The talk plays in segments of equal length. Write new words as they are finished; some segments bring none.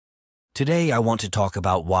Today I want to talk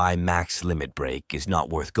about why max limit break is not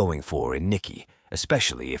worth going for in NIKKE,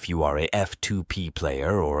 especially if you are a F2P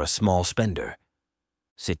player or a small spender.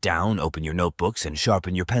 Sit down, open your notebooks, and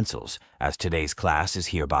sharpen your pencils, as today's class is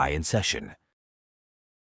hereby in session.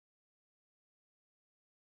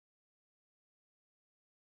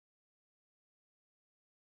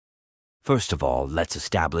 First of all, let's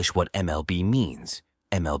establish what MLB means.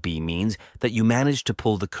 MLB means that you manage to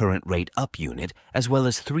pull the current rate up unit as well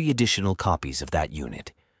as 3 additional copies of that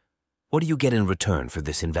unit. What do you get in return for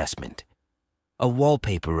this investment? A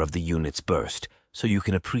wallpaper of the unit's burst, so you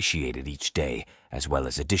can appreciate it each day, as well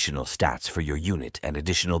as additional stats for your unit and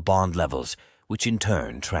additional bond levels, which in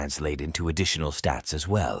turn translate into additional stats as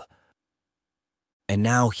well. And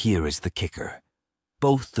now here is the kicker.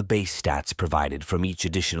 Both the base stats provided from each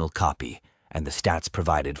additional copy and the stats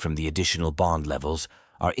provided from the additional bond levels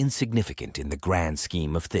are insignificant in the grand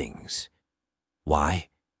scheme of things. Why?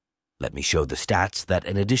 Let me show the stats that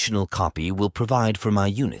an additional copy will provide for my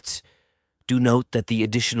units. Do note that the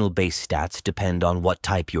additional base stats depend on what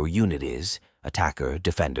type your unit is: attacker,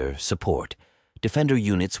 defender, support. Defender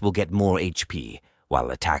units will get more HP,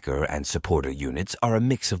 while attacker and supporter units are a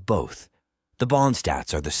mix of both. The bond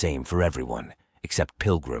stats are the same for everyone, except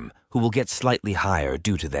Pilgrim, who will get slightly higher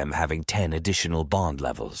due to them having 10 additional bond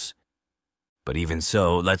levels. But even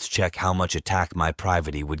so, let's check how much attack my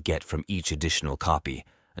Private would get from each additional copy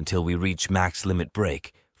until we reach max limit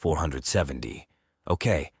break, 470.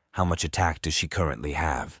 Okay, how much attack does she currently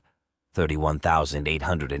have?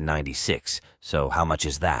 31,896, so how much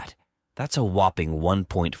is that? That's a whopping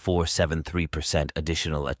 1.473%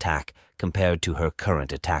 additional attack compared to her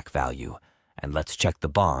current attack value. And let's check the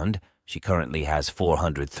bond. She currently has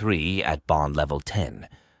 403 at bond level 10.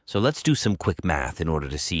 So let's do some quick math in order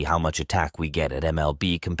to see how much attack we get at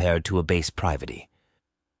MLB compared to a base Private.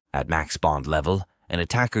 At max bond level, an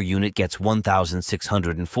attacker unit gets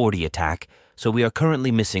 1,640 attack, so we are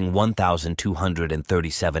currently missing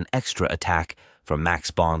 1,237 extra attack from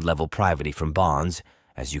max bond level Private from bonds,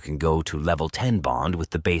 as you can go to level 10 bond with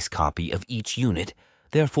the base copy of each unit.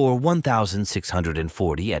 Therefore,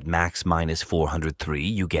 1,640 at max minus 403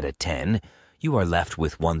 you get at 10, you are left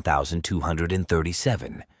with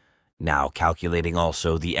 1,237. Now calculating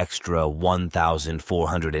also the extra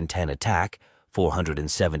 1,410 attack,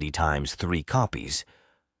 470 times 3 copies.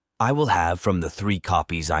 I will have from the 3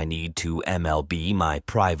 copies I need to MLB my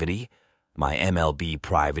Private. My MLB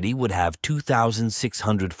Private would have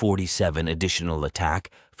 2,647 additional attack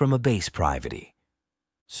from a base Private.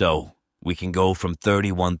 So, we can go from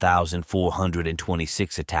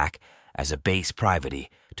 31,426 attack as a base Private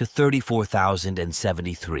to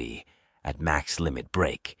 34,073 at max limit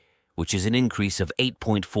break, which is an increase of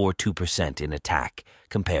 8.42% in attack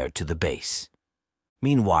compared to the base.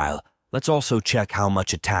 Meanwhile, let's also check how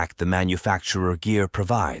much attack the manufacturer gear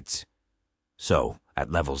provides. So,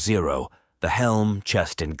 at level 0, the helm,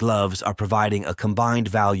 chest, and gloves are providing a combined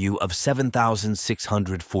value of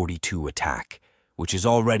 7,642 attack, which is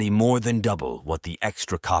already more than double what the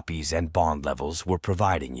extra copies and bond levels were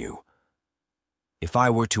providing you. If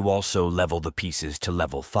I were to also level the pieces to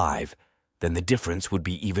level 5, then the difference would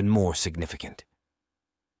be even more significant.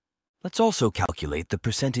 Let's also calculate the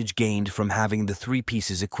percentage gained from having the 3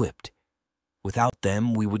 pieces equipped. Without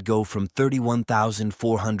them, we would go from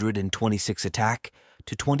 31,426 attack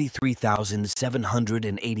to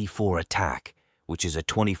 23,784 attack, which is a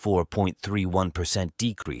 24.31%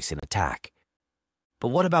 decrease in attack. But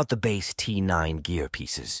what about the base T9 gear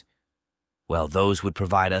pieces? Well, those would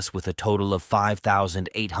provide us with a total of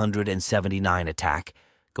 5,879 attack,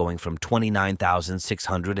 going from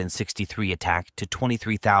 29,663 attack to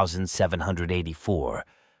 23,784,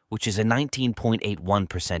 which is a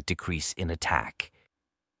 19.81% decrease in attack.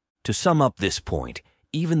 To sum up this point,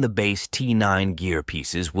 even the base T9 gear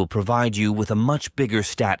pieces will provide you with a much bigger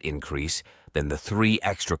stat increase than the 3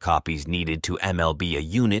 extra copies needed to MLB a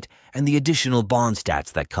unit and the additional bond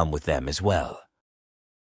stats that come with them as well.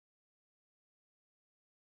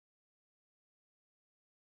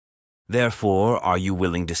 Therefore, are you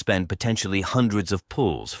willing to spend potentially hundreds of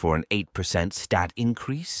pulls for an 8% stat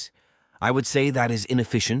increase? I would say that is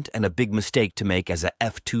inefficient and a big mistake to make as a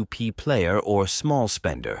F2P player or small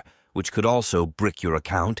spender, which could also brick your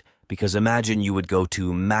account, because imagine you would go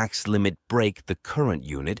to max limit break the current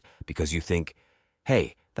unit because you think,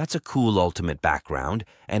 hey, that's a cool ultimate background,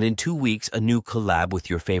 and in 2 weeks a new collab with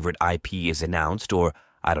your favorite IP is announced, or,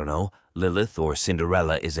 I don't know, Lilith or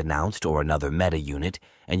Cinderella is announced, or another meta unit,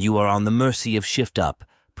 and you are on the mercy of Shift Up,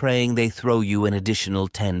 praying they throw you an additional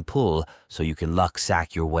 10 pull so you can luck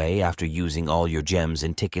sack your way after using all your gems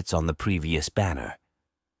and tickets on the previous banner.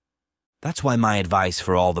 That's why my advice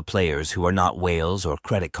for all the players who are not whales or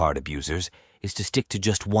credit card abusers is to stick to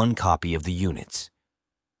just one copy of the units.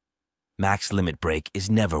 Max limit break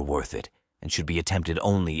is never worth it and should be attempted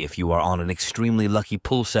only if you are on an extremely lucky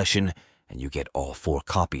pull session and you get all 4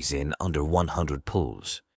 copies in under 100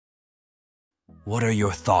 pulls. What are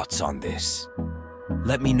your thoughts on this?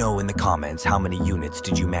 Let me know in the comments how many units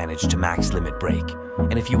did you manage to max limit break,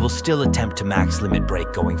 and if you will still attempt to max limit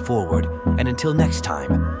break going forward. And until next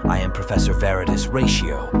time, I am Professor Veritas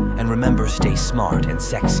Ratio, and remember, stay smart and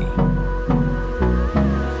sexy.